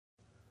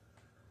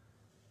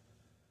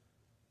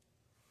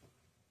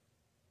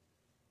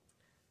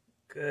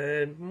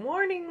Good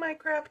morning, my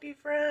crafty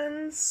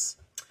friends.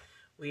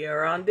 We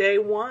are on day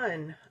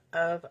one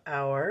of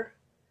our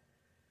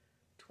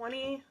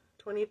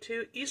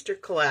 2022 Easter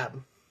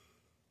collab.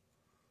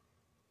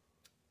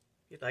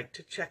 If you'd like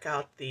to check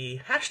out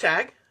the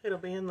hashtag, it'll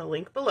be in the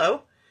link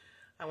below.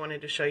 I wanted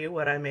to show you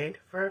what I made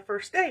for our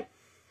first day.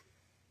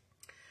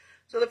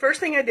 So the first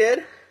thing I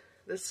did,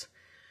 this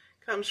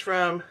comes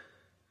from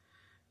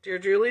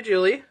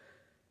DearJulieJulie,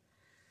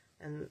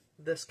 and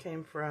this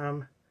came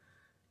from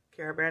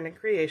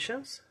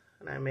CaraBrandonCreations,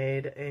 and I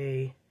made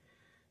a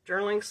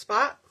journaling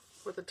spot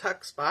with a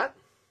tuck spot.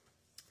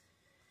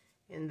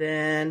 And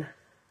then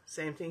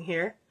same thing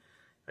here,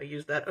 I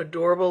used that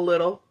adorable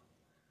little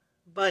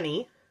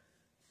bunny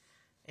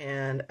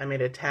and I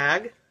made a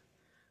tag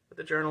with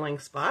a journaling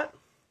spot.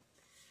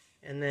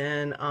 And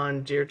then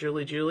on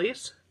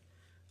DearJulieJulie's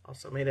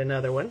also made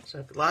another one,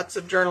 so lots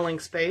of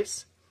journaling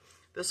space.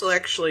 This will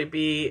actually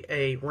be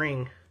a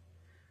ring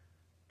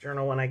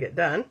journal when I get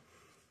done.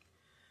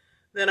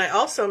 Then I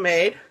also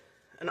made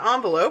an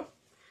envelope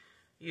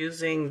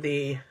using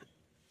the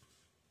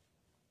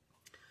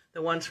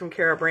ones from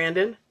Cara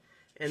Brandon,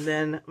 and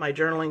then my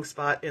journaling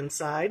spot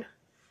inside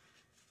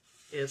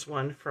is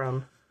one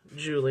from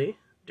Julie,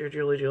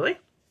 DearJulieJulie.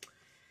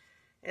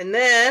 And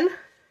then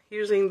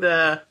using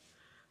the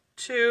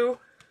two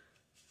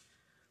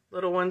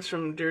little ones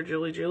from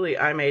DearJulieJulie,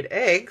 I made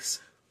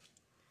eggs,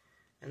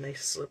 and they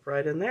slip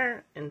right in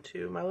there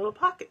into my little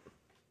pocket.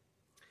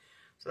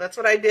 So that's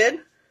what I did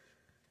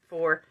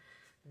for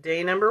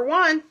day number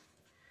one.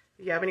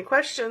 If you have any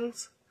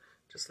questions,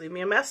 just leave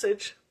me a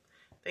message.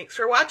 Thanks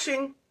for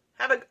watching.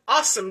 Have an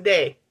awesome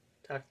day.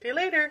 Talk to you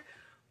later.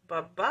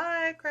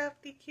 Bye-bye,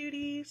 crafty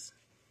cuties.